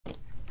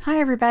Hi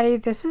everybody,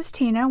 this is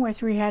Tina with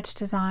Rehatch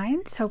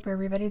Designs. Hope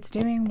everybody's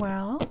doing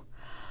well.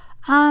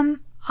 I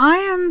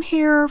am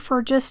here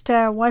for just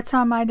a What's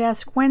on My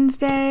Desk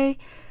Wednesday.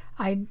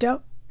 I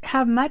don't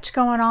have much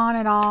going on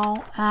at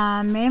all,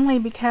 mainly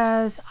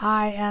because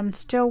I am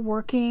still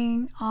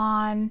working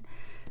on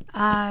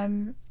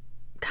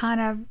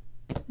kind of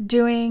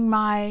doing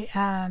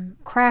my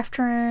craft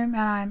room,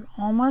 and I'm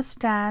almost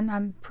done.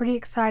 I'm pretty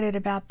excited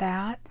about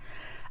that.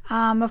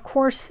 Of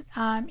course,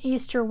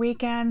 Easter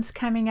weekend's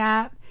coming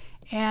up,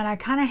 and I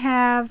kind of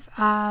have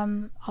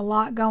a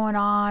lot going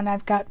on.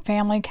 I've got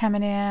family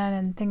coming in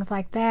and things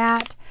like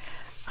that,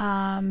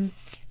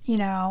 you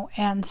know,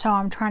 and so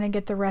I'm trying to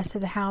get the rest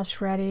of the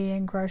house ready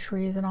and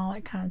groceries and all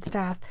that kind of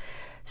stuff.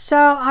 So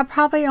I'll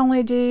probably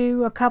only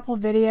do a couple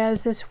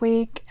videos this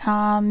week,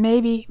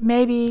 maybe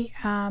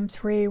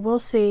 3, we'll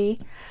see.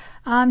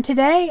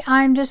 Today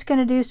I'm just going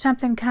to do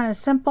something kind of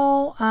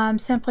simple,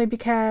 simply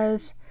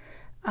because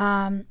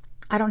I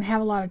don't have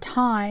a lot of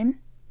time.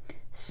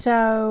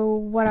 So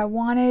what I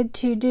wanted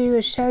to do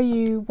is show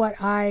you what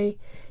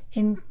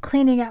in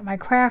cleaning up my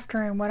craft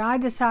room, what I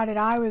decided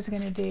I was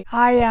going to do.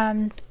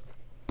 I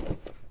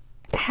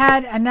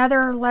had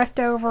another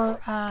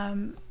leftover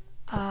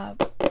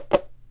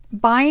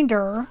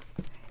binder,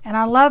 and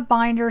I love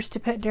binders to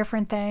put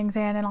different things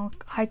in, and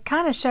I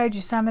kind of showed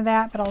you some of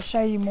that, but I'll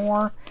show you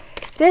more.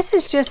 This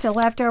is just a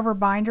leftover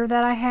binder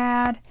that I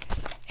had,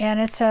 and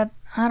it's I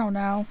don't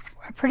know,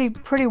 a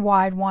pretty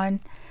wide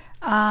one.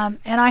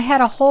 And I had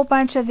a whole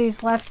bunch of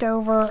these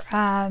leftover,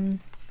 I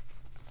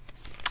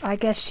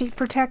guess, sheet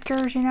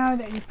protectors, you know,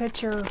 that you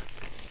put your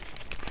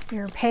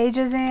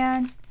pages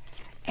in.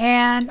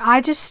 And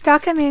I just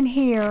stuck them in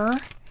here,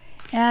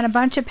 and a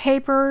bunch of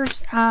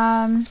papers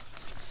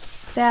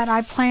that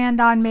I planned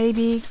on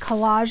maybe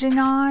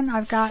collaging on.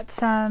 I've got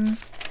some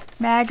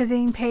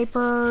magazine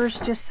papers,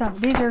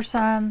 these are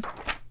some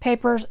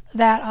papers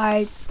that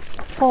I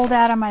pulled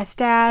out of my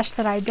stash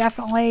that I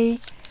definitely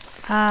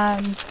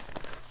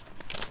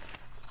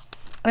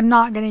I'm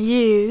not going to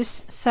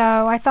use.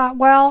 So I thought,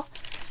 well,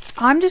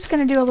 I'm just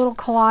going to do a little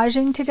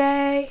collaging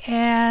today,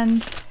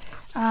 and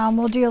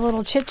we'll do a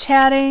little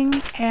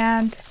chit-chatting,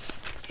 and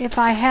if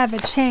I have a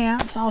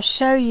chance, I'll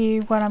show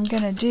you what I'm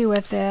going to do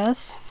with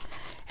this.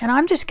 And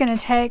I'm just going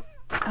to take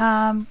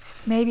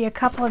maybe a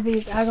couple of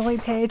these ugly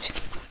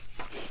pages,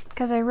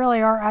 because they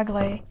really are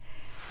ugly.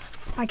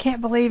 I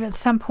can't believe at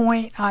some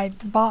point I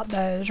bought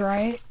those,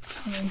 right?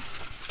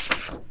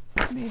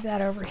 Let me move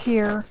that over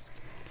here.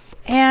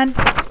 And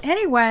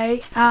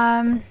anyway,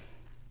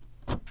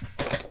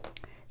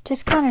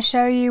 just kind of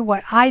show you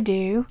what I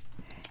do.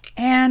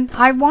 And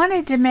I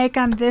wanted to make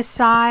them this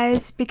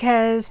size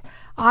because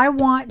I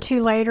want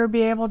to later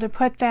be able to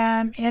put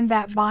them in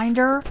that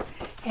binder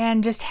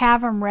and just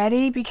have them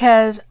ready,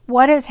 because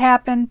what has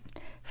happened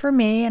for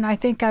me, and I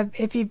think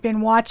if you've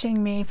been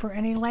watching me for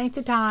any length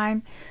of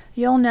time,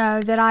 you'll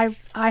know that I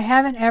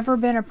haven't ever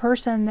been a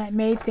person that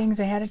made things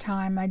ahead of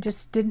time. I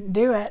just didn't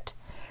do it.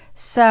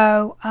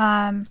 So,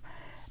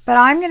 but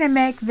I'm going to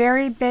make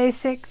very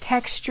basic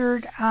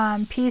textured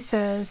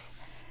pieces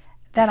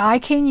that I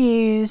can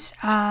use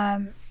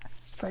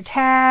for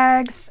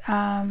tags,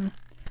 you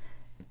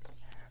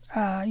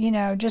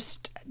know,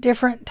 just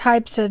different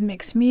types of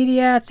mixed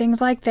media, things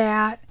like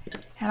that.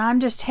 And I'm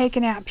just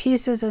taking out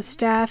pieces of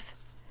stuff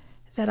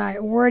that I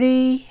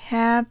already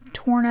have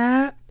torn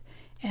up,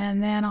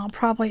 and then I'll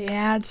probably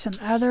add some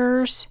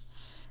others.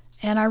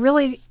 And I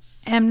really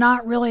am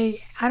not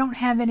really, I don't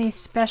have any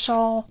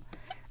special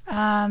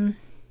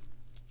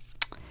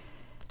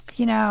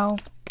you know,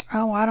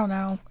 oh, I don't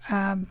know,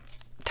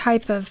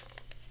 type of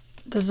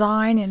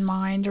design in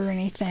mind or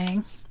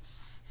anything.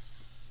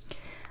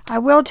 I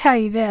will tell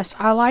you this,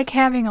 I like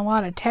having a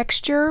lot of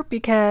texture,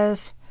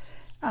 because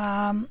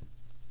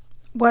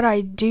what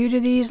I do to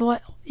these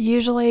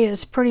usually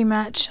is pretty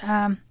much,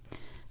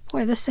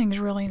 boy, this thing's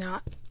really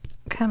not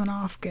coming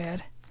off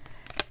good.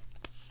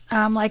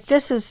 Like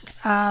this is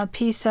a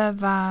piece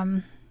of,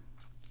 what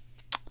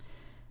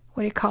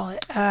do you call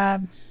it,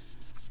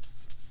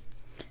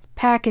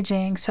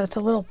 packaging, so it's a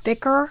little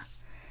thicker.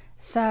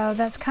 So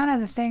that's kind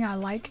of the thing I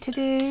like to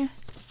do.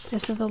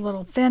 This is a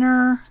little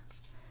thinner,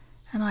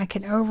 and I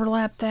can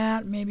overlap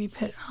that, maybe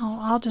put,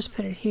 I'll just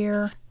put it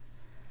here.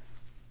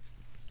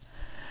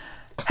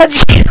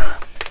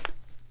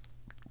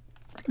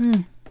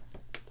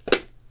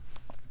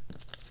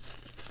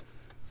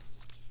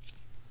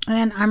 And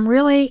I'm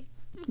really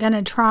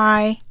gonna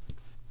try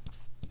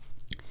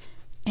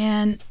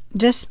and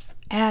just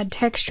add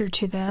texture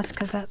to this,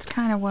 because that's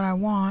kind of what I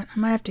want. I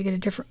might have to get a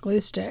different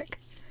glue stick.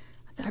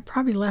 I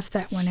probably left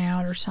that one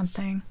out or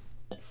something.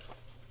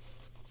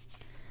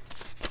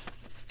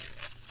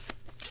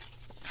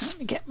 Let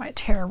me get my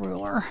tear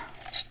ruler.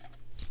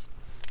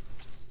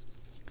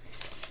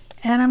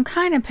 And I'm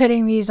kind of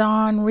putting these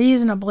on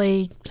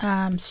reasonably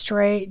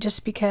straight,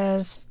 just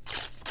because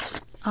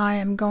I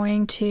am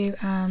going to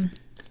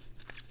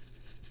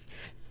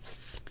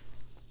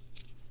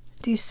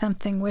do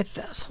something with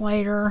this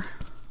later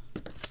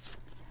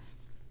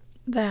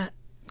that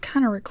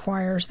kind of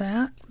requires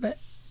that, but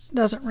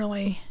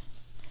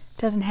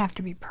doesn't have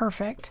to be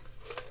perfect.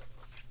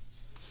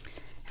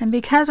 And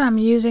because I'm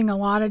using a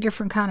lot of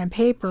different kind of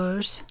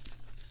papers,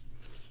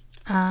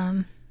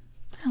 well,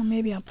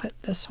 maybe I'll put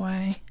it this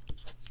way.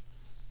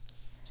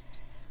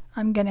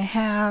 I'm going to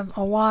have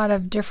a lot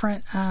of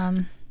different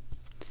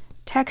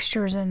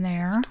textures in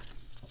there.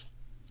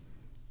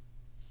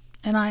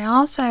 And I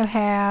also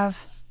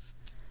have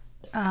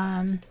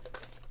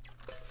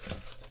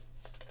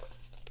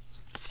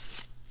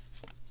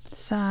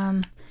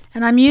some,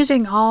 and I'm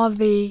using all of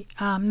the,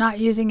 not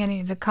using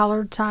any of the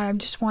colored side. I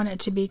just want it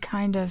to be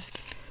kind of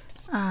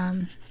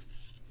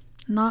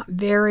not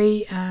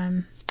very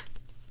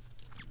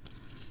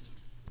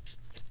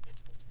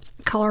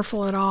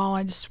colorful at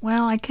all.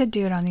 Well, I could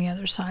do it on the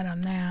other side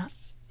on that.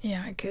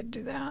 Yeah, I could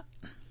do that.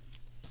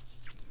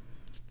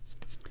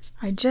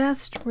 I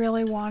just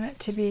really want it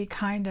to be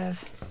kind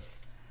of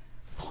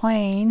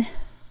plain,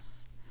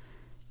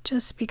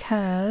 just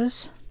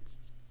because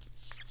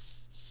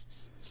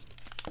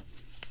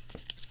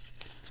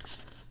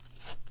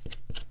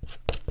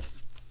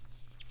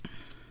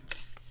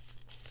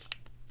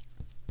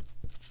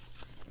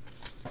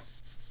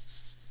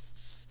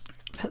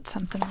put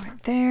something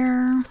right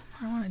there.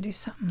 I want to do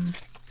something,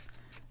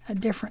 a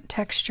different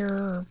texture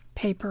or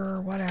paper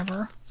or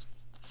whatever.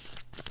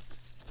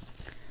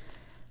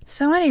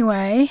 So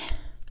anyway,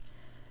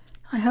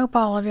 I hope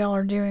all of y'all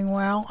are doing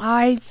well.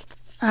 I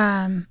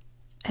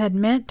had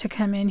meant to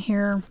come in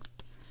here,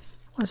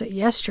 was it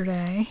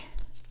yesterday?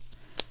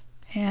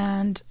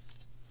 And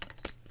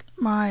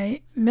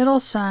my middle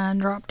son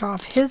dropped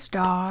off his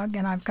dog,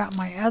 and I've got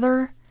my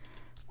other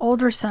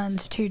older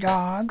son's 2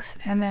 dogs,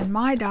 and then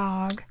my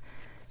dog.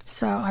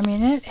 So, I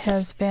mean, it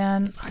has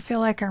been, I feel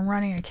like I'm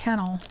running a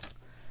kennel,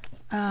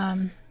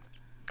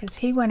 because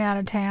he went out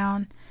of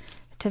town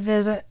to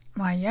visit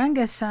my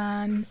youngest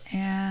son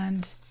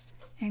and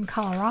in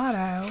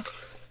Colorado,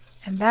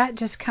 and that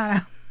just kind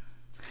of,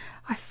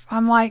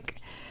 I'm like,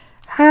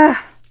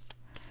 ah.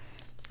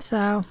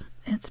 So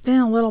it's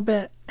been a little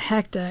bit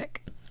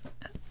hectic.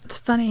 It's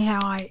funny how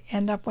I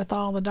end up with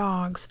all the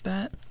dogs,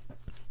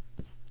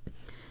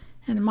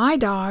 and my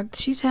dog,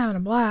 she's having a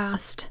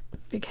blast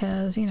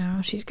because, you know,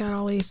 she's got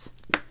all these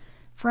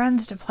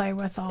friends to play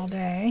with all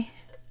day,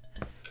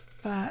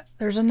 but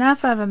there's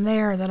enough of them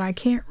there that I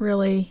can't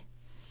really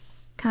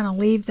kind of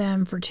leave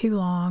them for too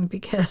long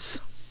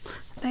because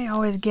they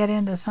always get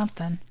into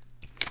something.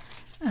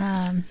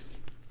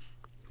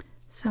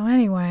 So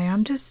anyway,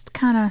 I'm just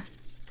kind of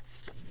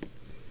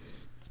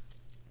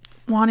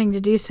wanting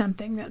to do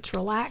something that's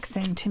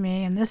relaxing to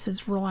me, and this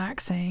is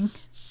relaxing.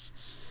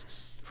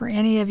 For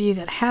any of you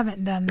that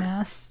haven't done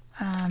this,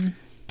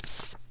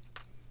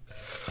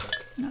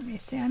 let me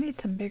see, I need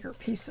some bigger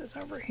pieces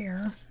over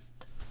here.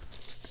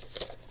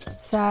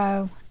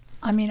 So,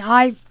 I mean,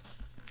 I'm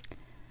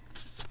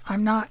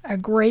not a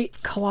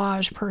great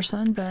collage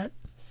person, but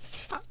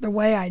the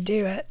way I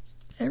do it,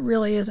 it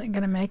really isn't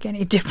going to make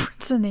any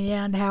difference in the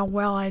end how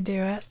well I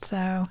do it.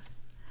 So,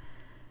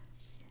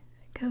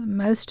 because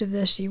most of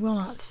this you will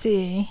not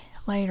see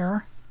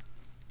later.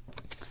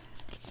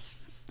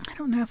 I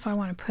don't know if I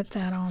want to put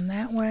that on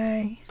that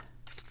way.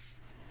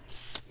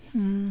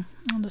 I'll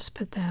just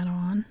put that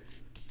on.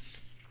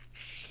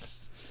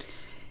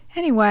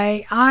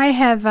 Anyway, I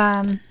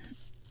have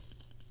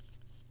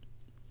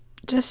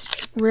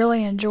just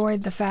really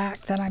enjoyed the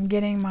fact that I'm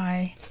getting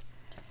my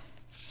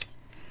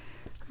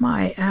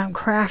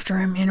craft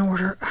room in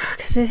order,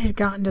 because it had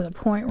gotten to the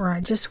point where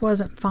I just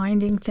wasn't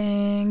finding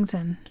things,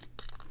 and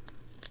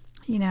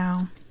you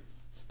know,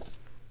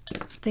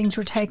 things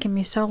were taking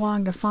me so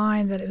long to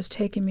find that it was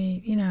taking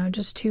me, you know,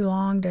 just too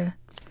long to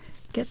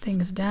get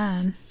things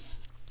done.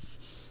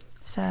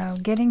 So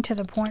getting to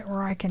the point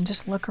where I can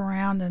just look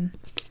around and,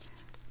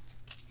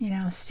 you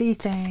know, see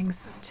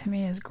things, to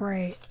me is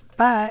great.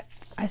 But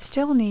I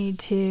still need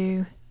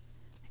to,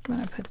 I'm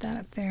going to put that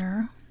up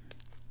there.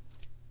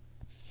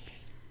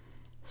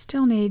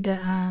 Still need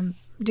to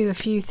do a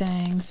few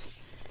things.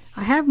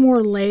 I have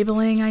more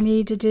labeling I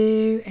need to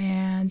do,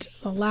 and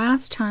the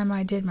last time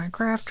I did my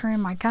craft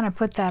room, I kind of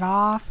put that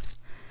off,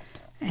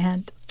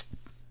 and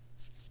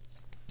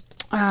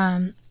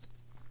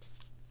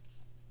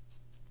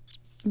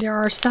there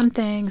are some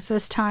things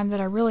this time that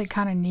I really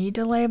kind of need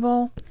to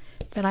label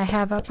that I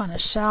have up on a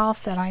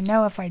shelf that I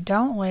know if I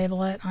don't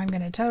label it, I'm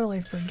going to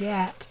totally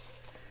forget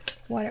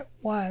what it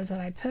was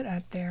that I put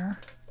up there.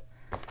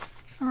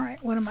 All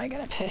right, what am I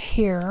going to put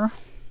here?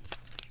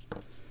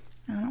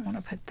 I don't want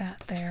to put that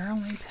there.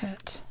 Let me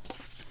put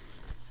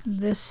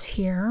this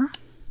here.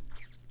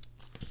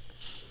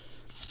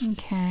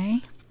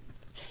 Okay.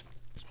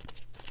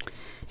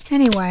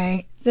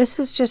 Anyway, this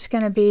is just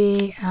going to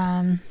be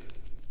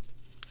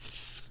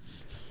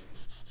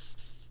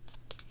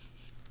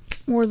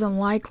more than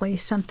likely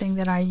something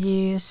that I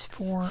use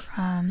for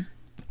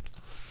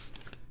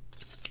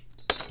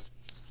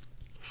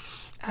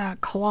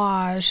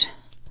collage.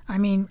 I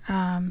mean,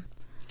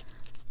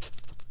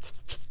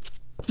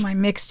 my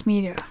mixed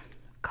media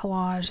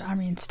collage. I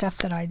mean, stuff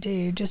that I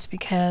do, just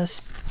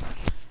because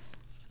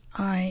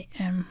I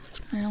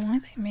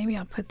think maybe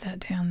I'll put that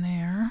down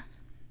there.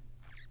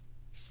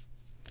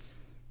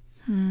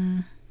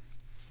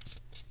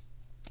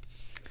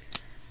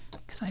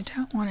 Because I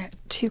don't want it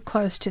too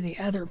close to the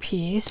other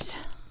piece.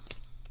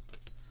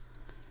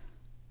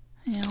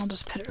 And I'll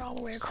just put it all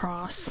the way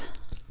across.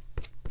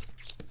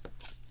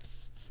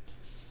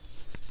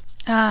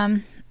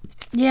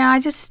 Yeah,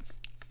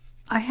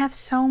 I have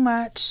so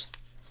much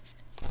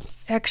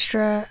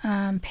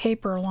extra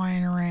paper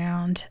lying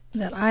around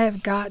that I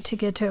have got to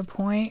get to a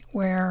point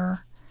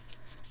where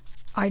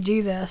I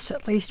do this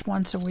at least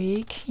once a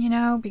week, you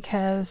know,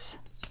 because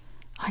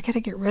I got to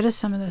get rid of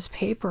some of this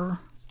paper.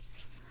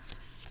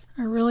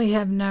 I really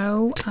have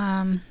no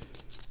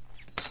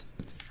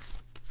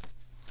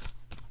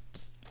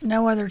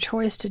other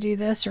choice to do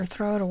this or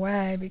throw it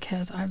away,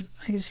 because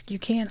you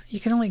can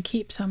only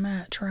keep so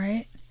much,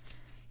 right?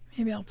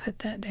 Maybe I'll put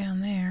that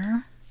down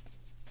there.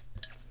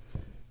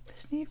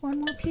 Just need one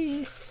more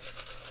piece.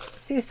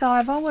 See, so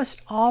I've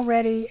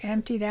already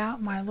emptied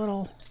out my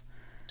little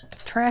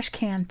trash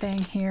can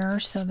thing here,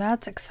 so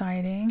that's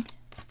exciting.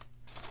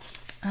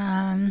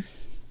 Let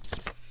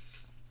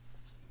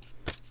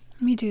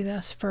me do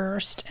this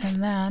first,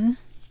 and then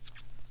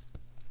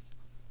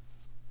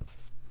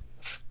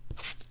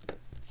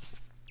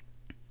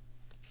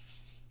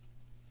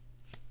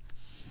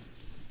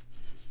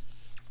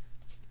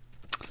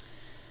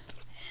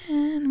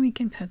we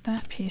can put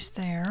that piece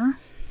there.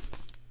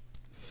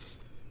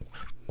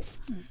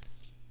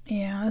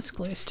 Yeah, this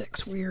glue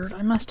stick's weird.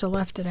 I must have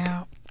left it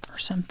out or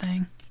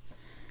something,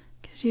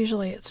 because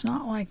usually it's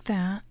not like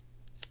that.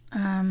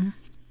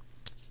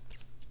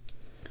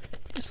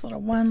 Just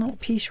one little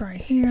piece right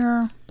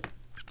here,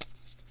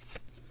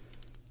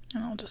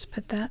 and I'll just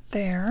put that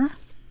there.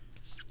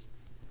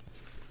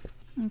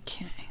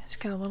 Okay, it's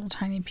got a little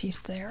tiny piece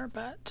there,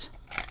 but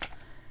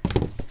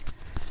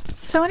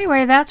so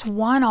anyway, that's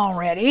one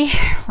already,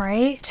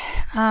 right?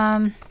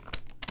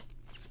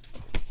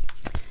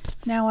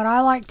 Now what I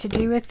like to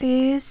do with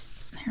these,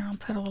 here, I'll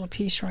put a little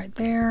piece right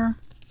there.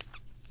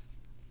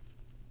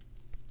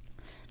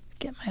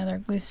 Get my other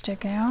glue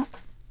stick out.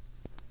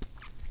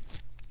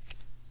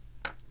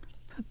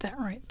 Put that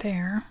right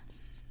there.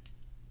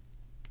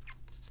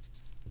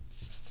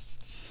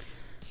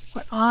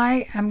 What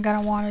I am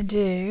going to want to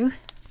do,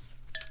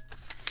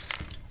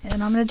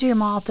 and I'm going to do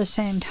them all at the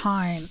same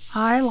time,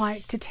 I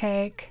like to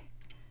take,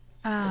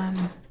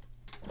 and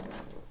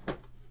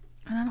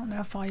I don't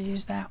know if I'll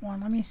use that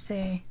one. Let me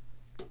see.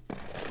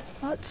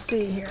 Let's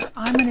see here.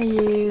 I'm going to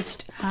use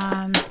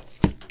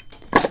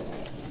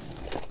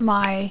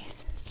my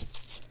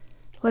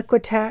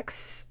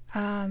Liquitex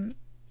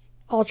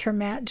Ultra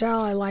Matte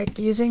Gel. I like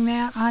using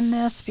that on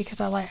this because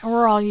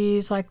or I'll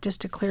use like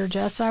just a clear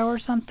gesso or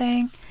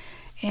something.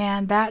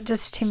 And that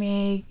just, to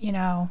me, you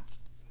know,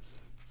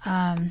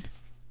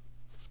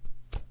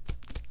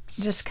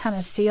 just kind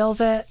of seals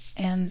it.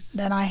 And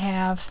then I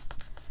have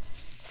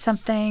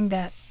something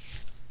that,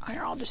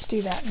 I'll just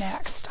do that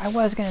next. I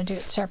was going to do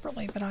it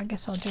separately, but I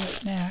guess I'll do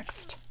it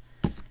next.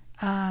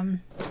 I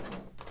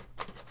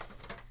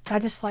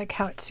just like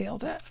how it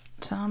seals it.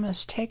 So I'm going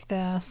to take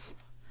this,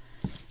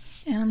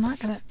 and I'm not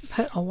going to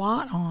put a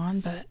lot on,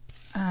 but,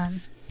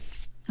 and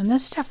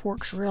this stuff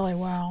works really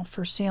well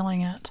for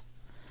sealing it.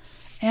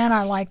 And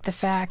I like the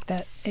fact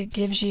that it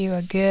gives you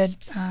a good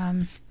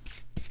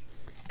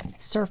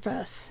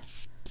surface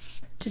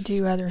to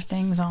do other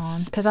things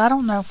on, because I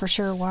don't know for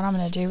sure what I'm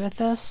going to do with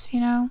this, you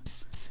know.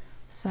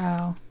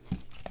 So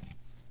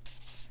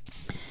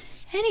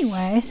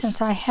anyway,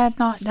 since I had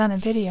not done a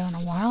video in a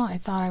while, I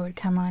thought I would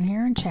come on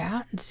here and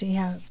chat and see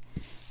how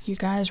you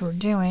guys were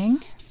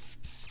doing.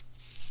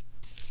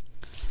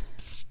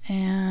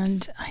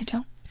 And I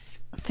don't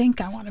think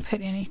I want to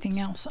put anything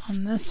else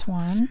on this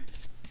one.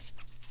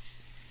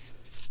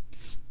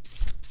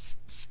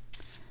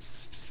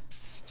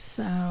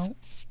 So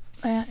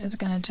that is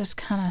going to just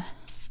kind of,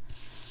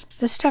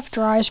 this stuff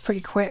dries pretty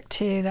quick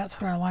too.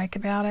 That's what I like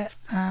about it.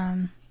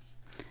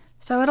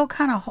 So it'll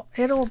kind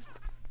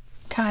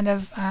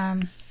of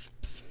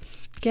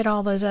get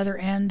all those other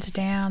ends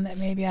down that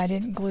maybe I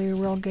didn't glue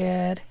real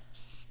good,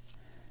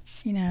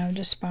 you know,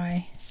 just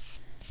by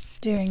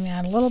doing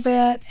that a little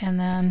bit. And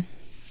then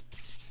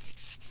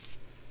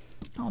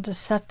I'll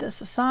just set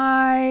this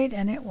aside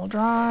and it will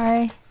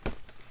dry.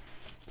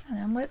 And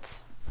then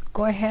let's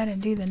go ahead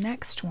and do the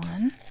next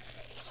one.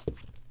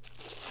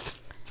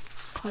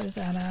 Close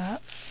that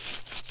up.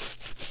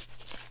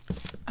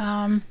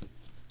 I'm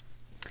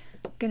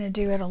going to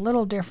do it a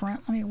little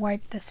different. Let me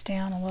wipe this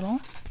down a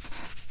little.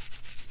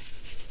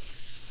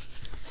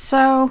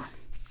 So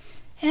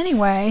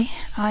anyway,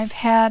 I've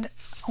had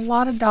a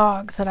lot of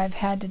dogs that I've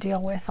had to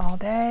deal with all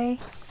day,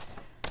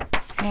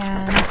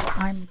 and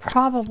I'm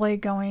probably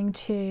going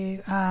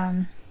to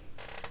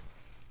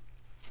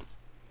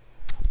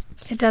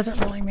it doesn't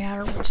really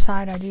matter which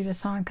side I do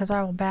this on, because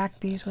I will back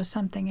these with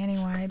something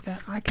anyway,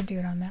 but I could do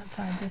it on that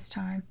side this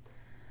time.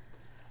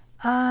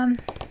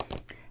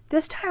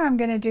 This time I'm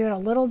going to do it a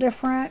little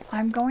different.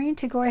 I'm going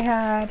to go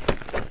ahead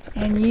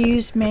and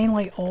use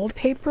mainly old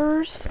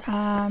papers.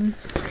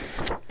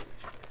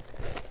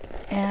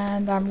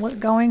 and I'm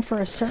going for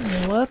a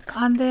certain look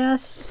on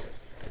this.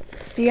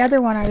 The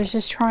other one I was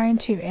just trying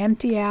to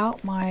empty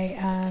out my,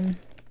 I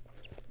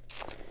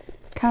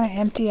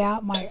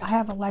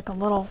have like a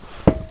little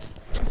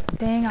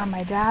thing on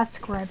my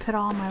desk where I put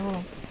all my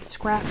little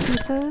scrap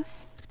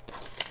pieces.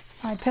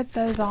 So I put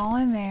those all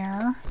in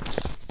there,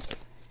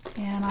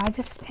 and I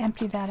just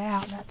emptied that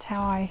out. That's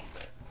how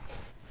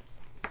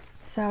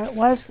so it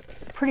was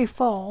pretty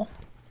full.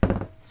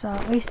 So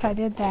at least I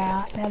did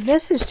that. Now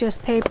this is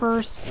just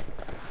papers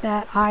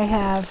that I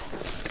have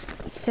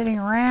sitting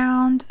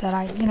around that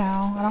I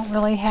don't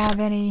really have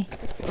any,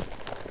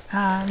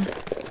 and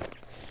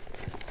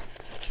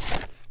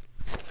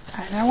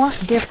I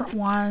want different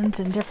ones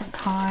and different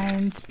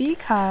kinds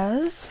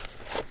because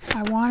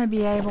I want to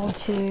be able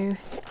to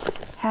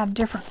have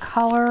different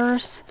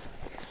colors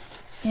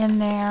in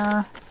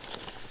there,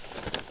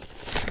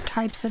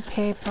 types of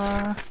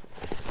paper,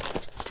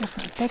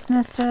 different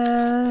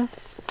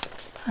thicknesses.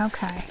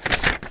 Okay,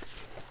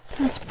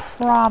 that's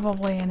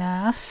probably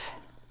enough.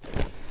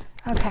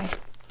 Okay,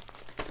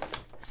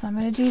 so I'm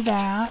going to do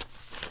that,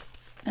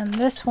 and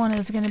this one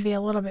is going to be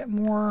a little bit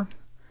more.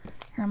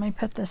 Here, let me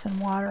put this in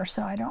water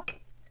so I don't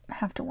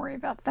have to worry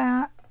about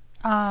that.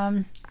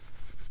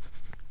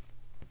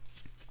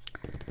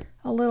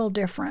 A little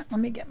different. Let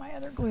me get my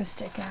other glue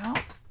stick out.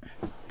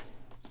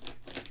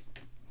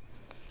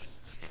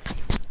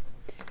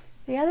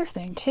 The other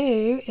thing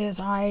too is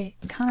I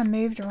kind of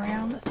moved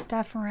around the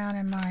stuff around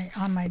in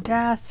on my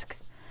desk,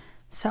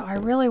 so I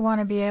really want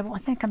to be able. I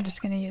think I'm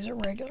just going to use a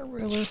regular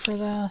ruler for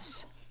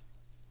this.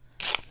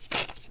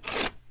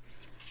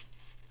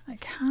 I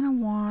kind of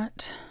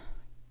want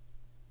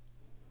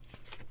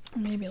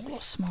maybe a little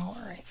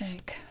smaller, I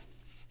think.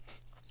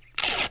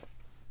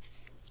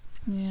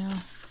 Yeah.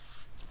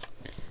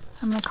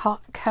 I'm going to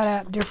cut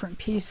up different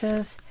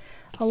pieces.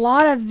 A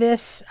lot of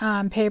this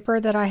paper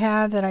that I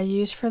have that I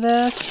use for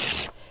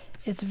this,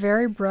 it's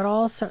very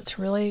brittle, so it's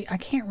really, I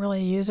can't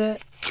really use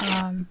it,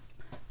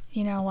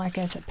 you know, like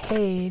as a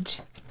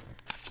page.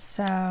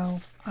 So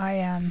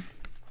I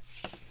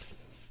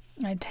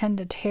tend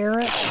to tear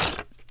it,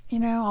 you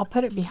know, I'll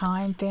put it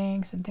behind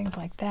things and things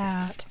like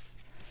that.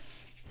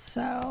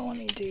 So let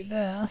me do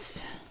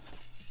this.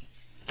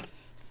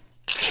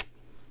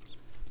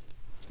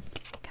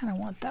 Kind of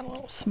want that a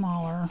little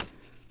smaller.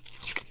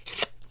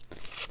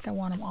 I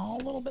want them all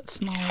a little bit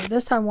smaller.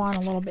 This I want a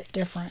little bit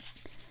different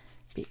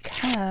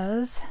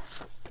because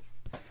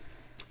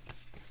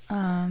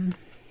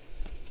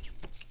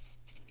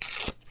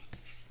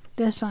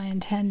this I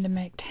intend to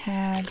make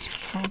tags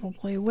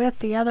probably with.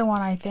 The other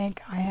one I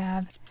think I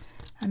have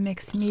a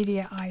mixed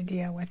media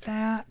idea with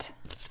that.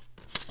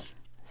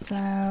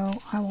 So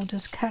I will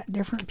just cut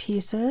different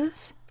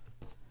pieces.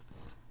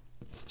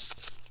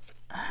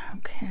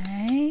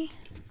 Okay.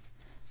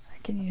 I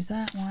can use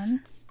that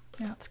one.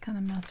 Yeah, it's kind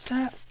of messed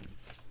up.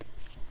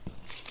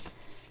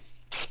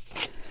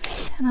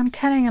 And I'm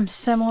cutting them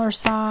similar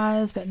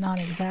size, but not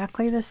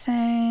exactly the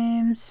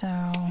same,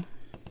 so.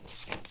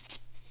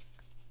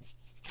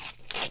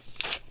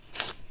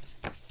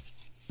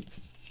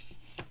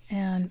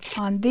 And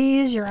on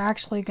these, you're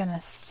actually going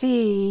to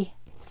see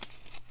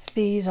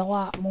these a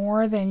lot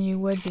more than you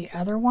would the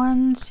other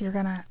ones. You're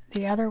gonna,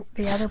 the other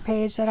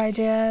page that I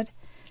did,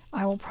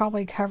 I will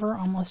probably cover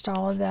almost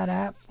all of that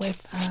up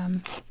with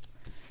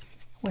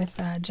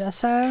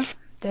gesso.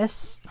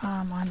 This,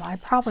 I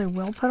probably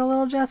will put a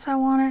little gesso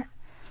on it,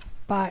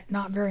 but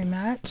not very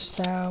much,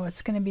 so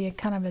it's going to be a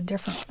kind of a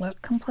different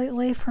look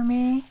completely for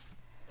me.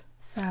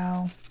 So,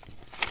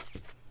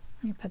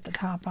 let me put the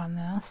top on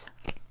this.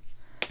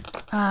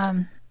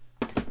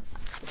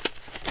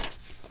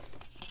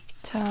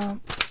 So,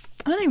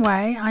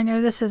 anyway, I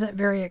know this isn't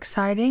very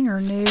exciting or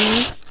new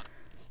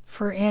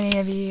for any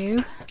of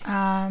you,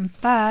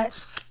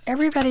 but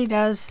everybody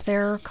does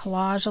their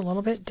collage a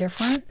little bit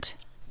different.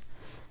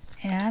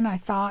 And I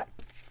thought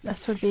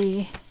this would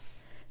be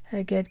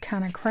a good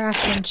kind of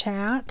craft and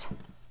chat.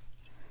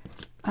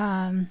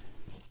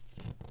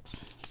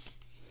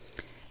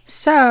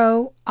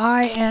 So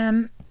I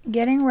am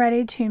getting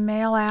ready to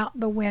mail out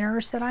the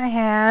winners that I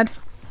had.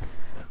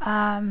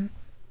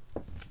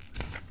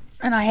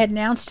 And I had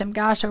announced them,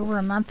 gosh, over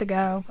a month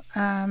ago,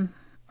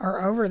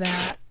 or over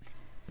that,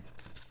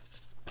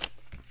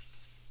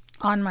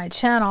 on my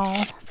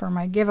channel for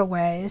my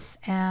giveaways.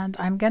 And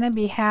I'm going to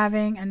be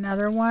having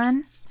another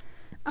one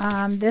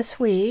this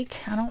week.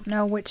 I don't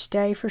know which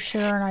day for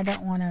sure, and I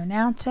don't want to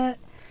announce it,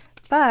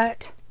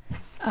 but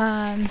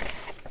I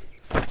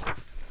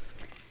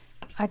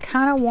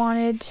kind of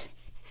wanted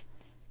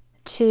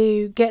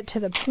to get to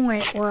the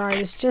point where I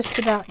was just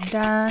about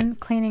done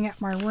cleaning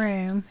up my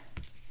room,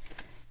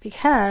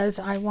 because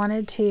I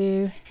wanted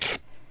to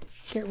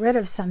get rid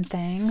of some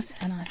things,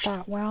 and I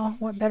thought, well,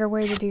 what better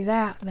way to do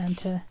that than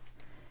to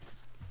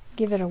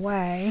give it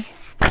away.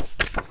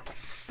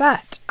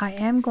 But I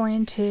am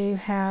going to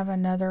have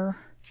another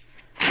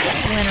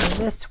winner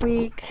this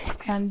week,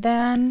 and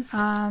then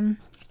I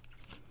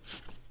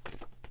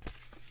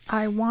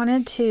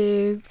wanted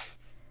to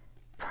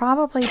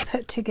probably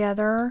put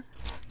together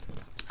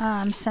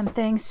some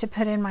things to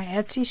put in my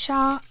Etsy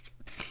shop,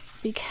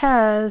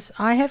 because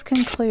I have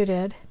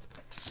concluded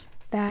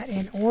that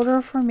in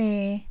order for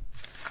me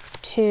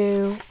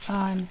to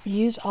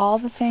use all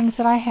the things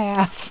that I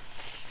have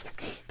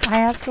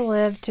to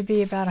live to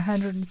be about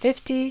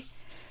 150.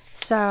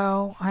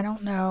 So I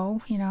don't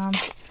know, you know, I'm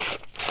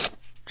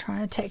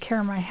trying to take care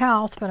of my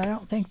health, but I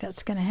don't think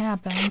that's going to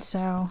happen.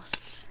 So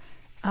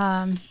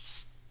I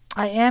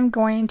am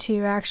going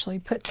to actually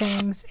put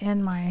things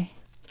in my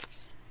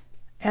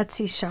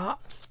Etsy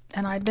shop.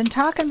 And I've been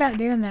talking about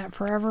doing that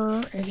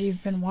forever if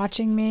you've been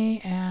watching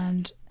me,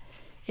 and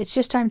it's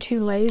just I'm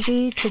too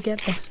lazy to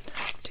get this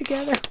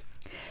together.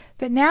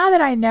 But now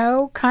that I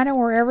know kind of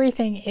where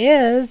everything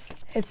is,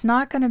 it's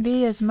not going to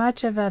be as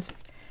much of a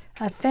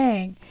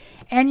thing.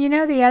 And you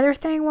know, the other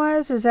thing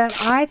is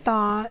that I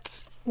thought,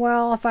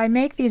 well, if I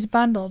make these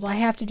bundles, I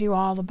have to do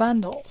all the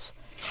bundles.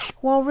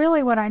 Well,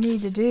 really what I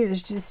need to do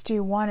is just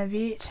do one of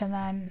each, and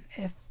then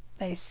if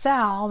they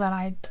sell, then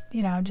I,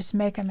 you know, just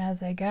make them as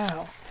they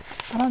go.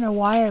 I don't know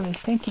why I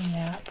was thinking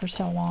that for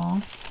so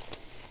long.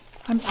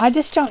 I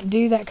just don't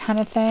do that kind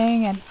of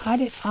thing, and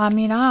I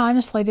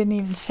honestly didn't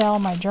even sell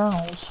my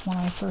journals when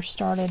I first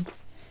started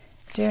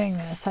doing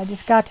this. I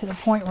just got to the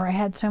point where I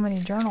had so many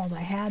journals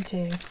I had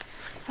to.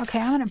 Okay,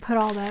 I'm going to put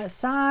all that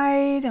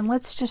aside, and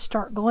let's just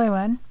start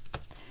gluing.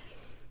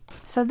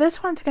 So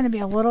this one's going to be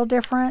a little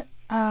different.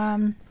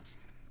 I'll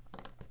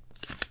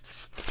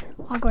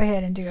go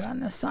ahead and do it on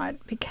this side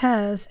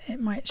because it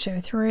might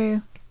show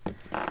through.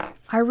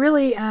 I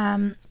really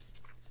am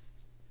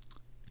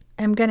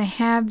going to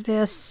have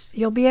this,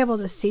 you'll be able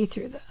to see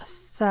through this.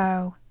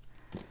 So,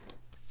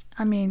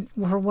 I mean,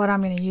 for what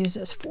I'm going to use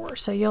this for.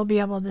 So you'll be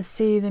able to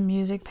see the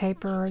music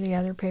paper or the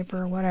other paper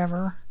or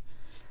whatever.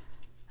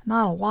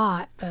 Not a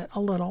lot, but a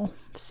little.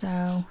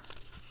 So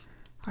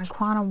I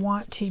kind of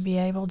want to be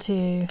able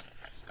to,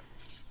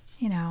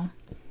 you know,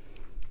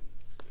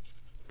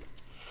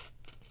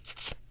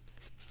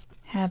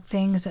 have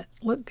things that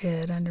look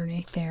good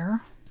underneath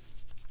there.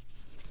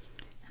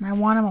 And I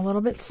want them a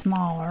little bit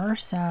smaller,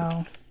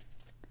 so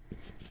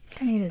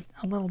I need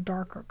a little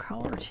darker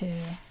color too.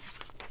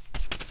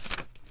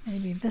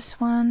 Maybe this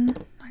one.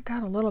 I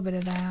got a little bit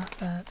of that,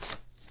 but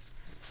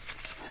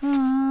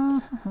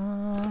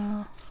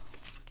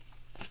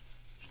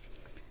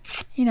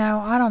you know,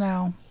 I don't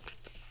know.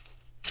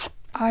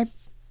 I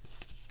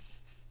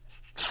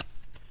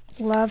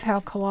love how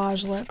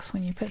collage looks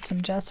when you put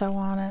some gesso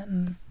on it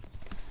and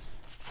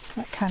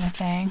that kind of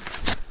thing.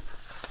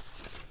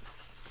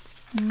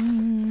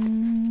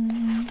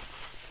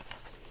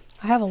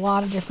 I have a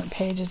lot of different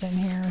pages in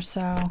here,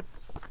 so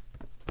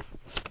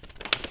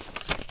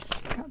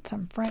got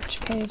some French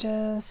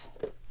pages.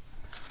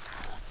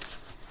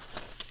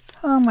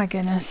 Oh my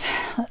goodness.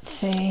 Let's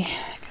see.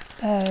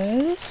 Got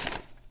those.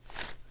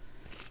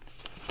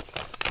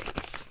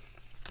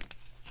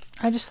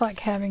 I just like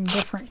having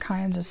different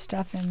kinds of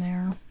stuff in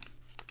there.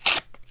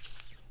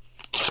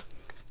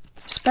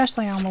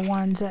 Especially on the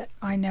ones that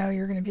I know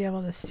you're going to be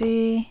able to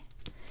see.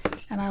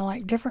 And I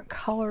like different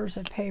colors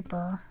of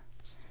paper.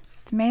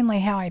 It's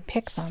mainly how I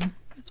pick them.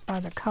 It's by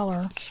the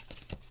color.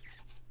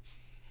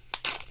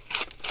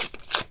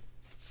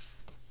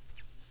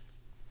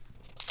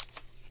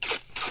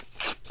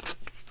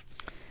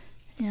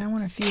 Yeah, I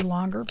want a few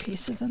longer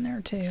pieces in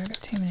there too. I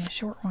got too many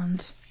short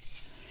ones.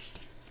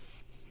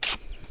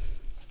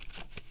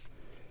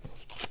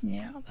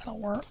 Yeah, that'll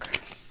work.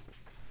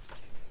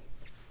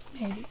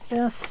 Maybe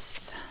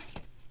this.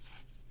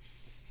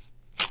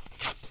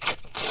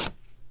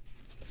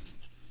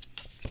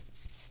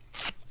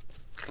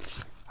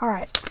 All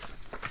right.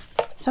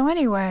 So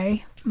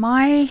anyway,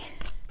 my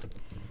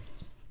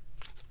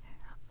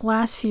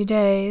last few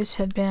days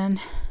have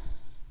been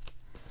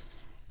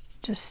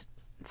just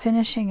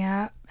finishing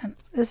up, and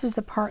this is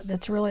the part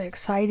that's really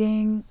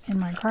exciting in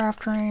my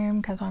craft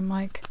room because I'm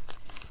like,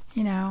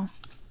 you know,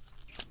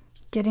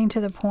 getting to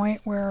the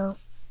point where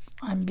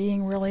I'm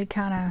being really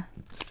kind of,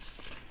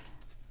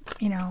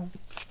 you know,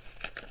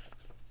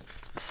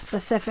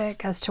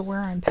 specific as to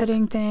where I'm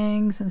putting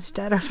things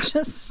instead of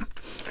just,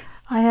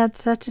 I had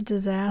such a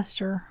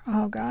disaster.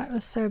 Oh God, it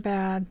was so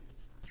bad.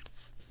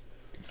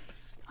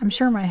 I'm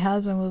sure my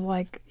husband was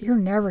like, you're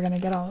never going to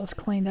get all this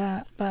cleaned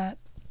up, but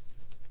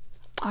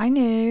I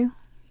knew.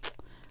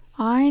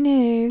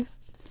 I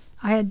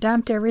had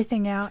dumped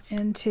everything out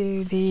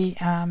into the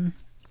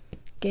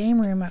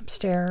game room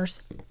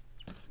upstairs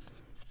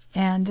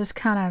and just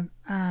kind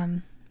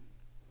of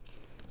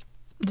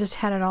just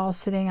had it all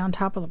sitting on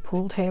top of the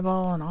pool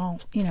table and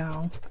all, you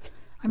know,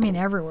 I mean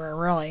everywhere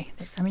really.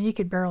 I mean you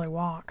could barely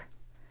walk.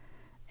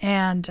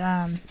 And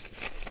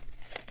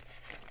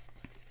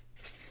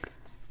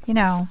you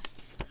know,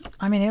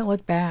 I mean it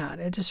looked bad.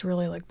 It just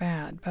really looked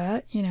bad.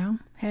 But, you know,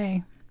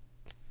 hey,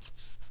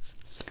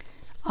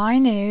 I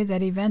knew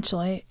that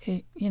eventually,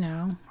 you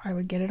know, I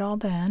would get it all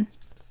done.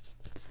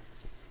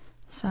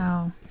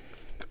 So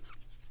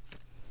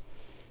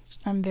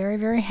I'm very,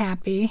 very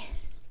happy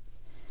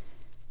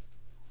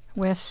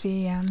with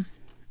the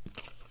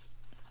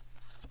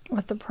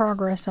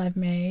progress I've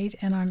made,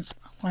 and I'm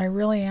I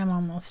really am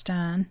almost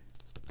done.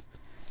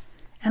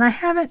 And I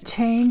haven't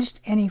changed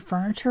any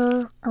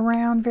furniture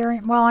around very,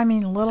 well, I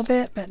mean a little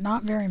bit, but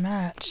not very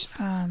much.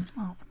 Oh,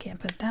 I can't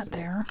put that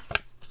there.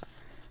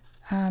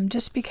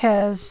 Just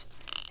because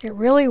it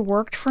really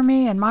worked for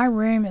me, and my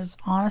room is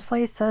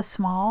honestly so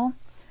small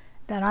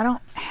that I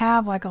don't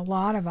have like a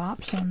lot of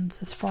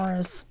options as far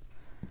as,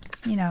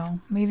 you know,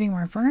 moving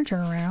my furniture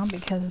around,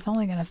 because it's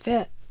only going to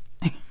fit,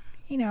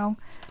 you know,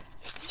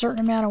 a certain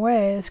amount of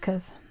ways,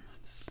 because,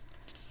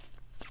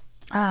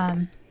 you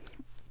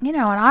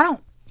know, and I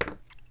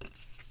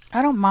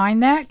don't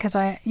mind that, because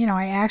I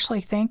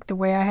actually think the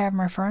way I have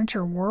my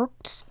furniture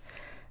works.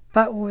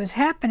 But what was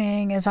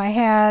happening is I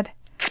had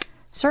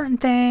certain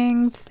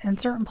things in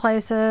certain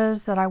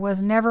places that I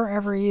was never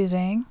ever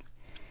using.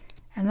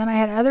 And then I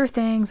had other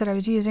things that I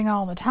was using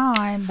all the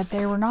time, but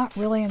they were not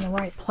really in the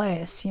right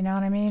place. You know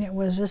what I mean? It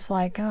was just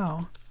like,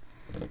 oh,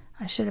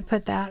 I should have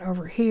put that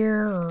over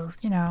here, or,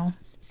 you know,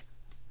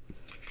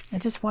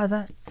 it just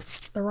wasn't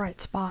the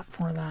right spot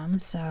for them.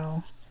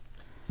 So,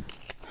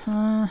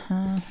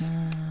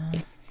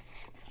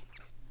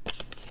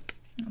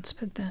 let's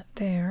put that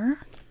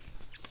there.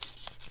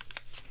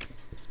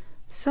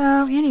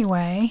 So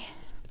anyway,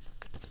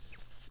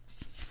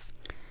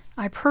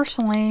 I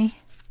personally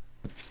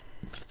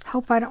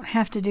hope I don't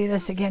have to do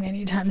this again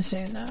anytime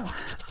soon, though.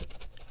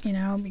 You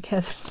know,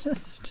 because it's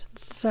just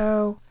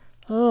so,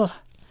 ugh.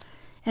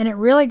 And it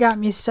really got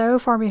me so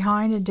far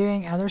behind in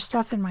doing other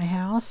stuff in my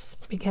house,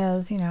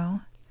 because, you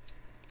know,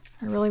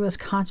 I really was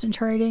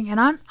concentrating. And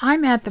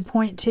I'm at the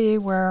point too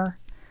where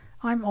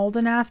I'm old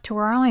enough to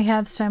where I only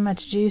have so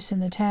much juice in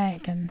the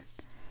tank, and,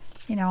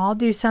 you know, I'll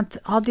do,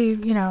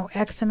 you know,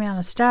 X amount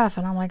of stuff,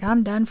 and I'm like,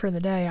 I'm done for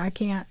the day. I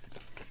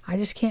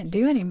just can't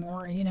do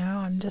anymore, you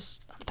know. I'm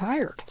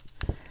tired.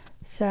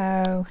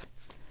 So,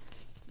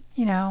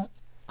 you know,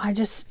 I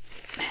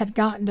just had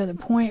gotten to the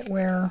point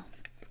where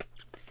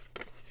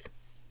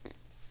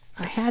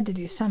I had to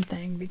do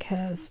something,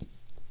 because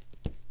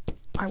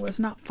I was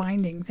not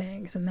finding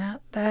things, and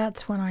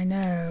that's when I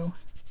know.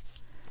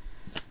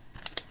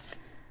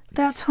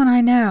 That's when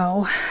I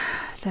know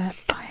that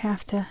I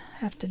have to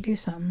do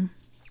something.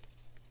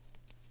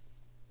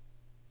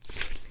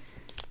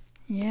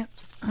 Yep.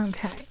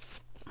 Okay.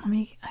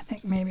 I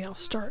think maybe I'll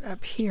start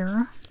up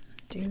here.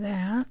 Do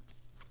that.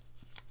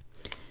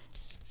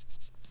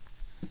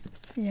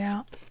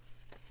 Yeah.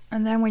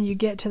 And then when you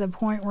get to the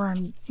point where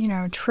I'm, you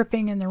know,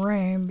 tripping in the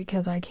room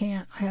because I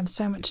have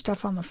so much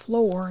stuff on the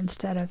floor,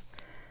 instead of,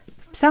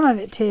 some of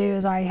it too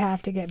is I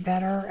have to get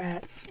better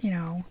at, you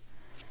know,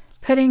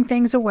 putting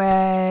things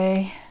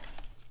away.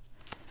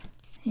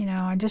 You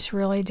know, I just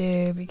really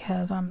do,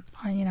 because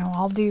you know,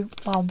 I'll do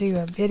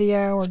a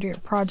video or do a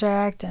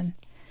project, and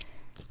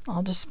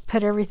I'll just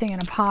put everything in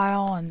a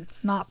pile and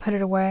not put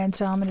it away, and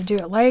so I'm going to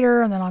do it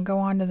later, and then I'll go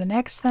on to the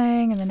next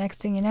thing, and the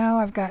next thing you know,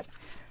 I've got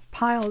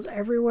piles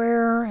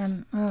everywhere,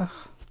 and ugh,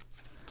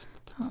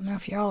 I don't know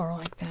if y'all are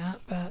like that,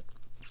 but,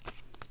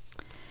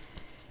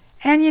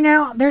 and you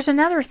know, there's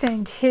another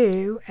thing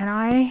too, and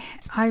I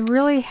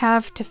really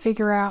have to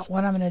figure out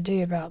what I'm going to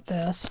do about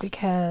this,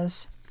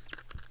 because,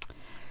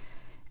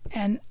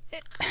 and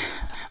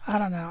I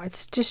don't know,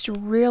 it's just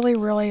really,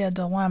 really a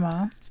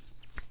dilemma.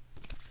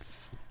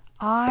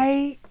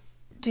 I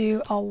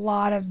do a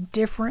lot of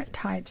different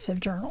types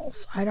of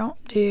journals. I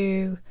don't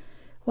do,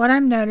 what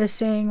I'm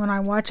noticing when I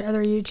watch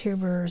other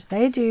YouTubers,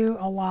 they do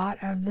a lot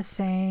of the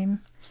same,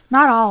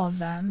 not all of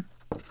them.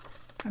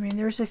 I mean,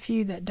 there's a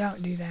few that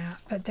don't do that,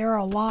 but there are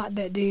a lot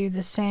that do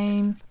the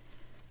same,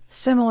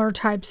 similar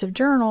types of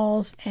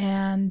journals,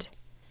 and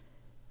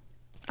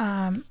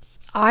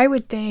I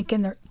would think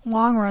in the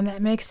long run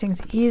that makes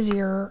things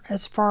easier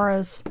as far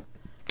as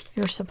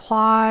your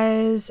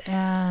supplies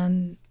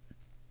and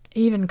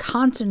even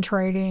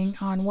concentrating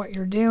on what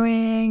you're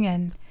doing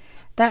and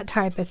that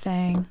type of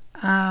thing.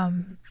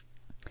 And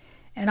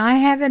I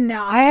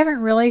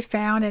haven't really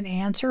found an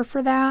answer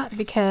for that,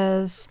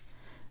 because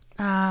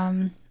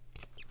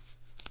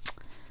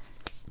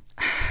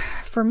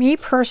for me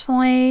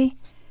personally,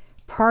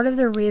 part of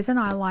the reason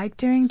I like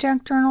doing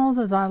junk journals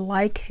is I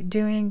like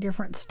doing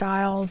different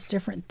styles,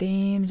 different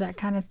themes, that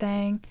kind of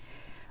thing.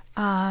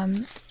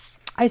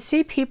 I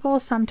see people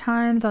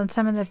sometimes on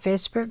some of the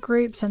Facebook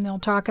groups, and they'll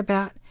talk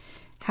about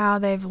how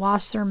they've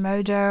lost their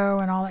mojo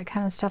and all that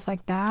kind of stuff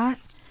like that.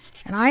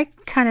 And I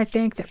kind of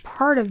think that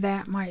part of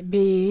that might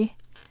be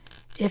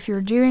if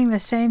you're doing the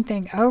same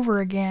thing over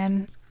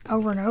and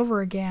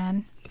over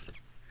again.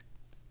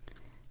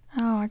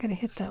 Oh, I gotta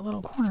hit that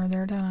little corner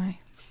there, don't I?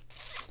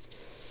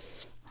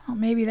 Well,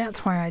 maybe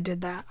that's why I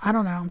did that. I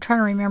don't know. I'm trying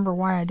to remember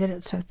why I did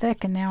it so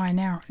thick, and now I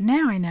know.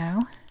 Now I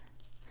know,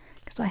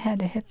 because I had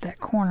to hit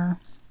that corner.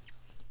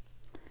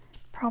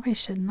 Probably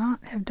should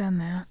not have done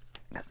that,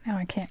 because now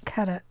I can't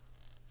cut it.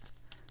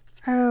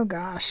 Oh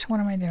gosh, what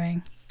am I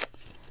doing?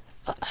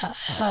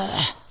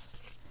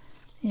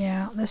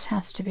 Yeah, this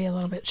has to be a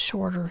little bit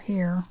shorter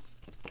here.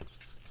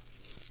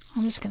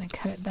 I'm just going to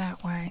cut it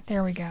that way.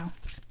 There we go.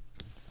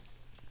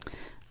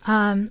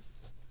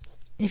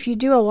 If you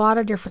do a lot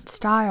of different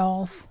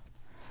styles,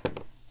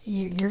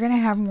 you're going to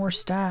have more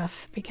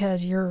stuff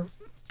because you're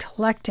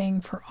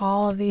collecting for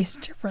all of these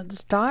different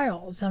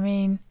styles. I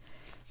mean,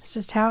 it's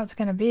just how it's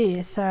going to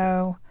be.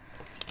 So,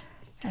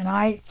 and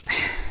I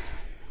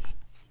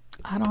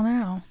don't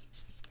know.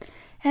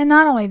 And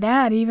not only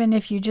that, even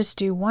if you just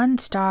do one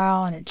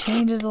style and it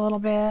changes a little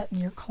bit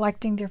and you're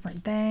collecting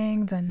different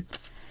things,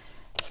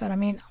 but I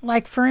mean,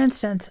 like for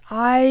instance,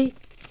 I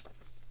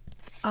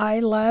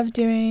love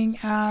doing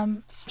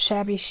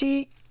shabby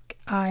chic.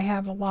 I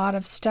have a lot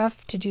of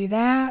stuff to do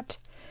that,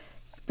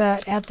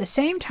 but at the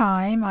same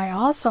time, I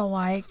also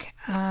like,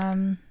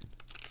 I'm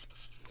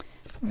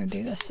going to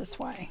do this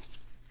way.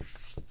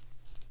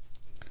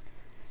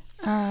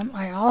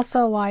 I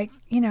also like,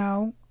 you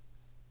know,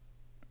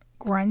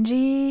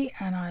 grungy,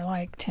 and I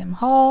like Tim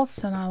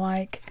Holtz, and I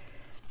like,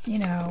 you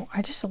know,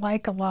 I just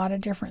like a lot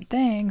of different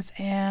things,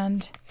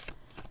 and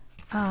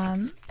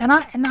I'm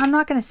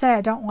not going to say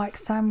I don't like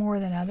some more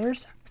than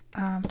others.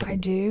 I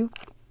do,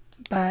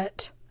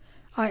 but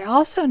I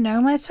also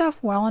know myself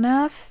well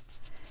enough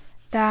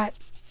that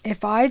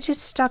if I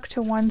just stuck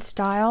to one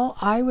style,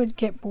 I would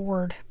get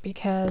bored,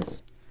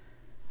 because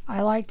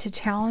I like to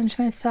challenge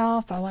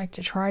myself. I like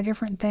to try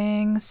different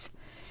things.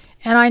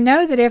 And I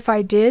know that if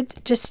I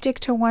did just stick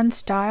to one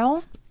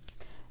style,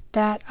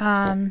 that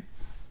I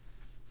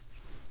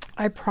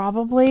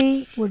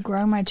probably would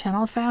grow my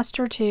channel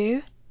faster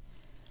too.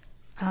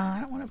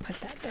 I don't want to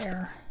put that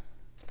there.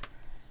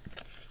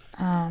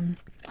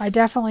 I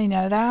definitely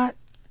know that.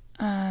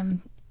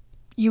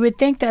 You would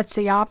think that's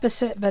the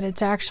opposite, but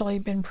it's actually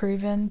been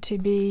proven to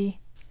be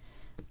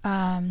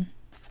the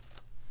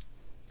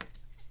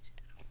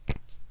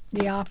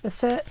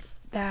opposite,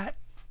 that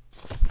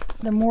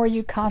the more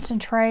you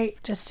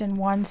concentrate just in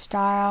one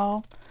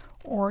style,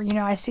 or, you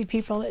know, I see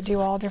people that do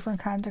all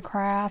different kinds of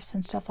crafts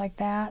and stuff like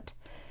that.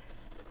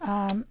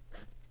 The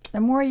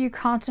more you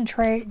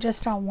concentrate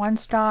just on one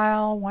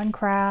style, one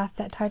craft,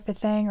 that type of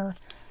thing,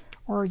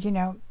 or you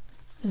know,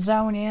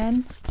 zone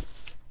in,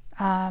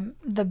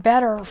 the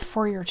better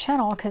for your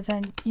channel, because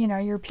then, you know,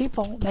 your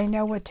people, they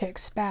know what to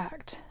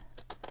expect.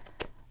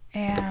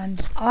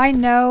 And I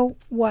know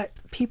what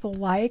people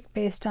like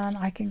based on,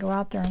 I can go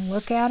out there and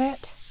look at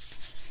it.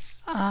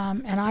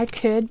 And I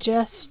could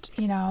just,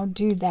 you know,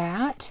 do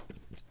that.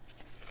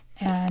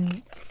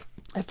 And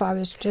if I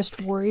was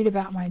just worried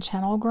about my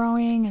channel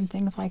growing and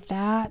things like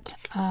that.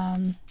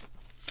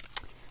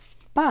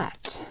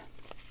 But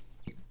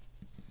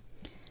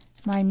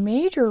my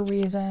major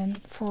reason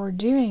for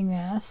doing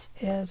this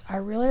is I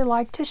really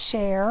like to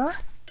share.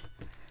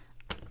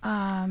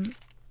 I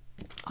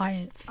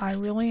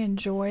really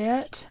enjoy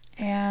it,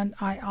 and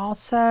I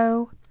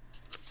also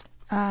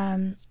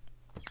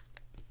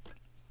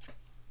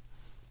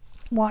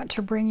want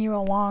to bring you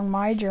along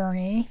my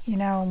journey, you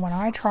know, when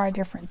I try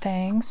different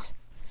things.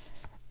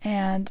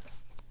 And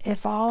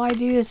if all I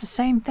do is the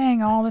same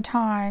thing all the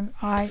time,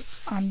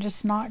 I'm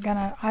just not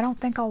gonna, I don't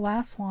think I'll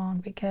last long,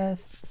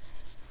 because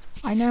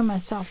I know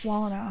myself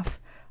well enough.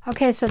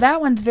 Okay, so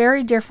that one's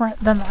very different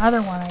than the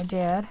other one I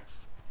did.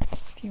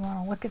 If you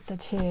want to look at the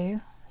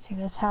two, see,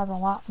 this has a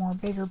lot more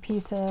bigger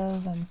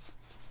pieces,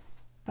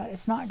 but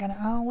it's not gonna,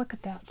 oh, look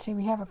at that. See,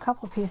 we have a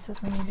couple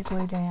pieces we need to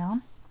glue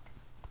down.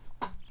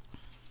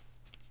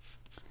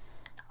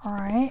 All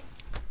right,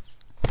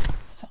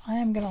 so I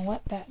am going to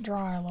let that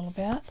dry a little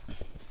bit.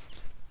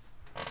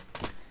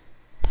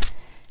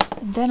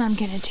 And then I'm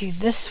going to do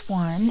this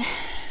one.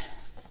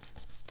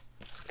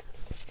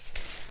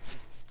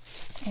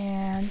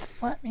 And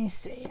let me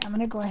see, I'm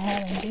going to go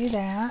ahead and do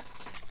that.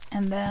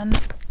 And then,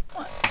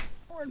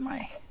 where'd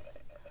my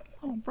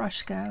little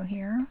brush go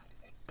here?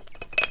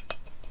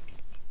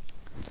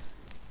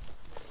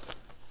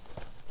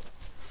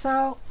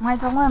 So my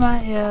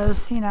dilemma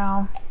is, you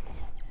know,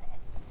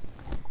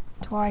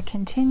 do I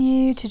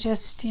continue to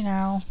just, you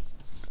know,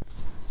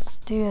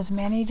 do as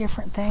many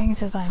different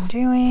things as I'm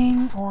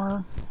doing,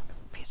 or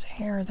piece of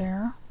hair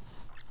there?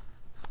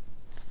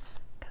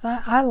 Because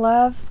I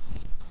love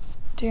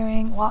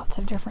doing lots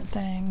of different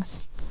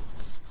things.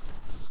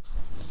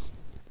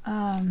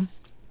 And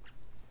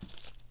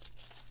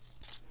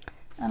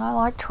I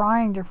like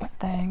trying different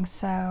things.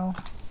 So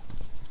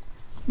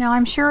now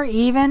I'm sure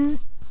even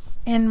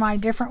in my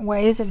different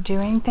ways of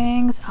doing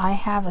things, I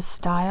have a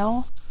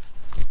style.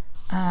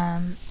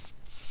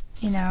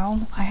 You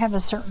know, I have a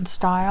certain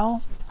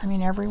style. I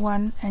mean,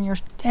 everyone and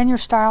your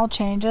style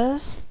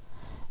changes,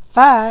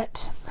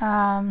 but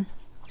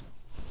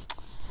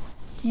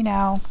you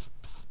know,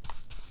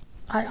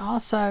 I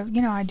also,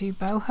 you know, I do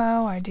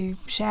boho, I do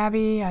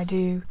shabby, I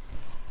do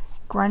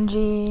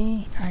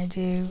grungy, I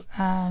do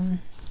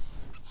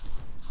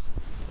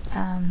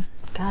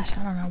gosh,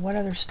 I don't know, what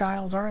other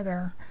styles are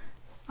there?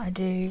 I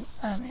do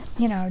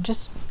you know,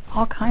 just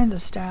all kinds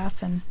of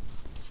stuff, and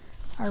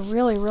I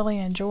really, really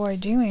enjoy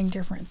doing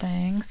different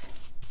things.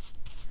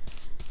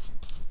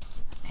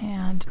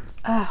 And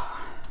and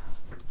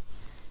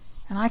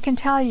I can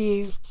tell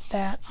you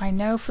that I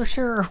know for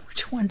sure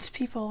which ones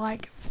people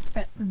like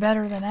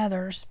better than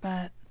others.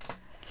 But,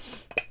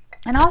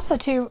 and also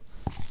too,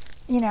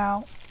 you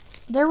know,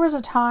 there was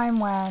a time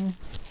when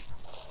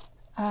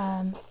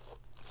I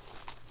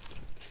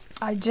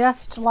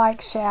just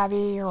liked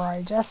Shabby, or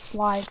I just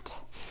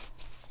liked,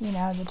 you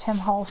know, the Tim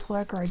Holtz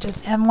look,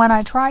 and when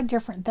I tried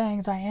different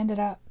things, I ended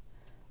up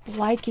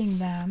liking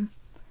them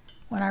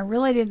when I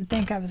really didn't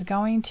think I was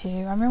going to.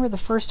 I remember the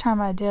first time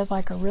I did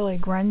like a really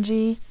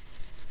grungy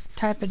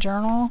type of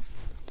journal,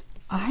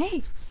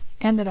 I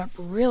ended up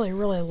really,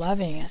 really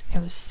loving it.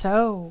 It was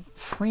so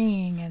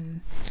freeing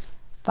and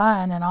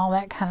fun and all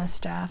that kind of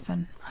stuff.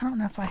 And I don't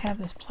know if I have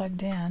this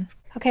plugged in.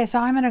 Okay, so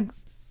I'm going to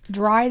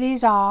dry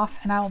these off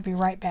and I will be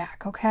right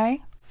back,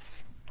 okay?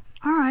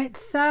 All right,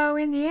 so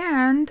in the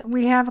end,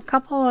 we have a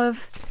couple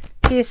of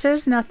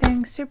pieces,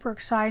 nothing super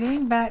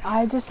exciting, but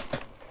I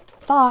just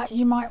thought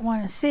you might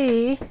want to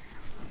see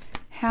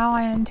how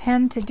I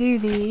intend to do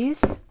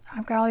these.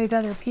 I've got all these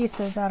other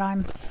pieces that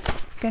I'm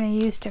going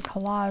to use to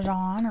collage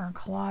on, or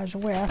collage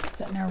with,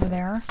 sitting over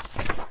there,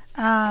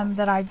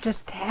 that I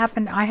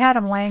had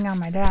them laying on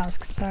my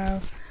desk.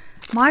 So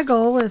my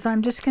goal is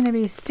I'm just going to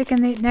be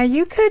sticking these. Now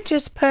you could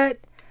just put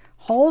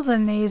holes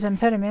in these and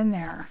put them in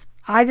there.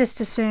 I just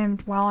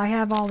assumed, well, I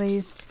have all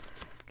these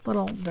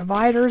little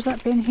dividers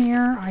up in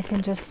here, I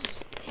can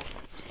just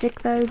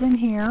stick those in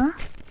here.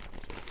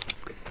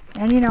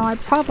 And you know, I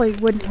probably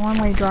wouldn't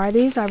normally dry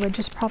these. I would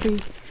just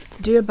probably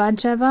do a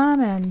bunch of them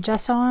and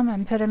gesso them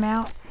and put them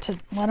out to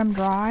let them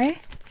dry.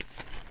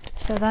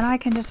 So then I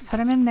can just put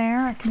them in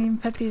there. I can even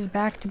put these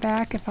back to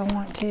back if I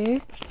want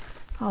to.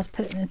 I'll just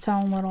put it in its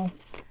own little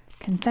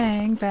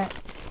thing. But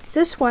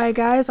this way,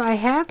 guys, I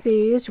have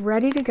these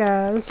ready to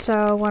go.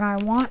 So when I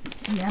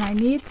want and I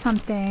need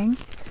something,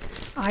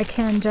 I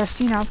can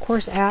just, you know, of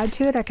course, add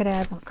to it. I could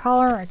add more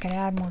color. I could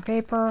add more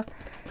paper.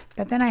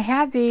 But then I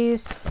have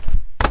these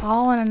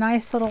all in a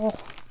nice little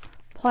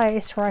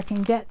place where I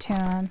can get to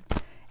them,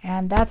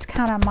 and that's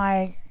kind of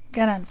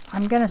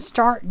I'm gonna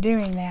start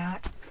doing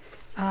that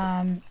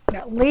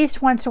at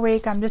least once a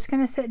week. I'm just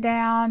gonna sit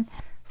down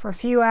for a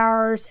few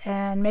hours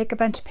and make a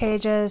bunch of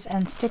pages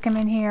and stick them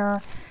in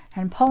here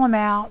and pull them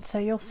out. So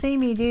you'll see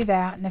me do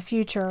that in the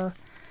future.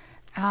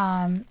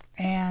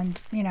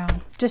 And you know,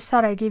 just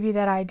thought I'd give you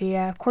that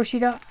idea. Of course, you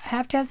don't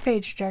have to have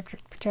page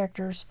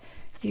protectors.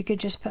 You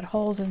could just put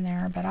holes in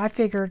there, but I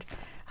figured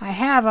I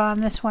have them.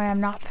 This way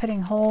I'm not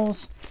putting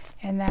holes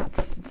in that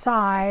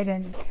side.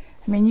 And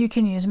I mean, you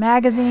can use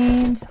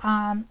magazines.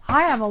 I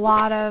have a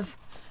lot of,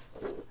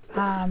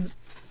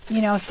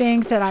 you know,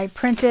 things that I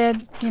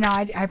printed, you know,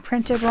 I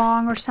printed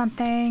wrong or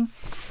something.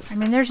 I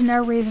mean, there's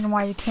no reason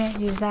why you can't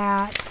use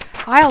that.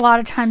 I a lot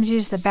of times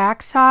use the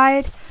back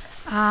side,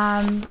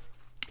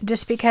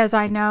 just because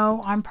I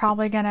know I'm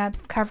probably going to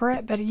cover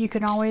it, but you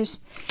can always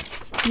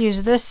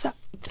use this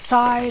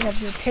side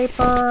of your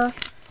paper.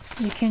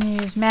 You can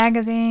use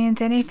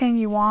magazines, anything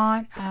you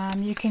want.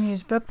 You can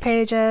use book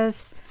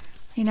pages.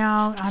 You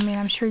know, I mean,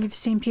 I'm sure you've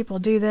seen people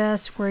do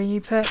this where you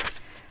put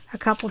a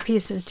couple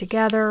pieces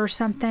together or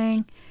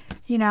something,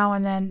 you know,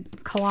 and then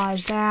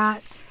collage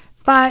that.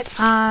 But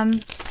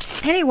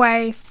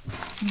anyway,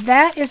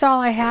 that is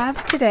all I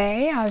have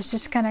today. I was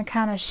just going to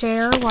kind of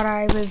share what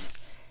I was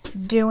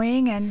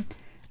doing.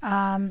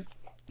 And,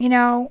 you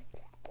know,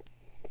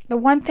 the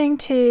one thing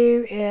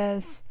too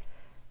is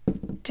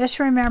just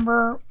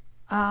remember,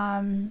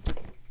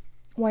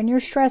 when you're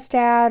stressed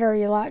out, or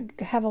you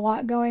have a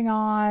lot going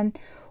on,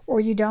 or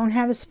you don't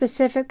have a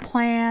specific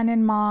plan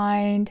in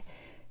mind,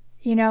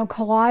 you know,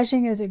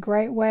 collaging is a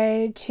great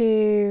way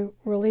to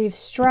relieve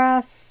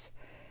stress,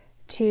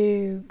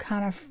 to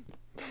kind of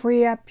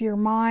free up your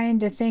mind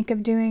to think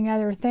of doing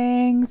other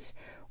things,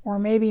 or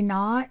maybe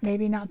not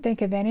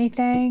think of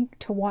anything,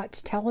 to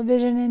watch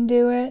television and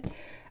do it.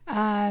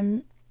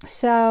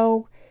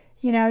 So,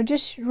 you know,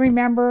 just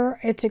remember,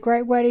 it's a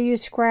great way to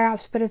use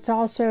scraps, but it's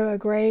also a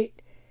great,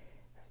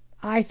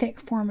 I think,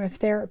 form of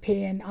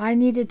therapy. And I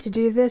needed to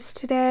do this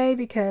today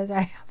because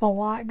I have a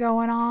lot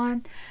going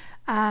on.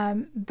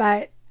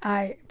 But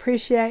I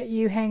appreciate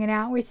you hanging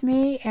out with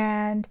me,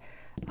 and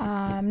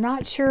I'm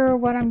not sure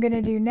what I'm going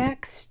to do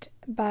next,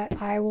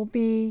 but I will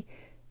be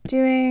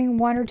doing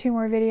 1 or 2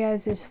 more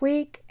videos this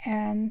week,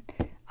 and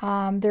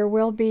there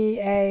will be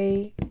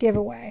a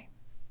giveaway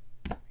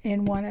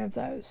in one of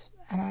those,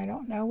 and I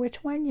don't know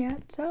which one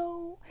yet.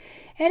 So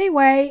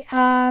anyway,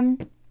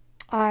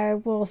 I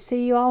will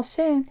see you all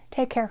soon.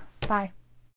 Take care. Bye.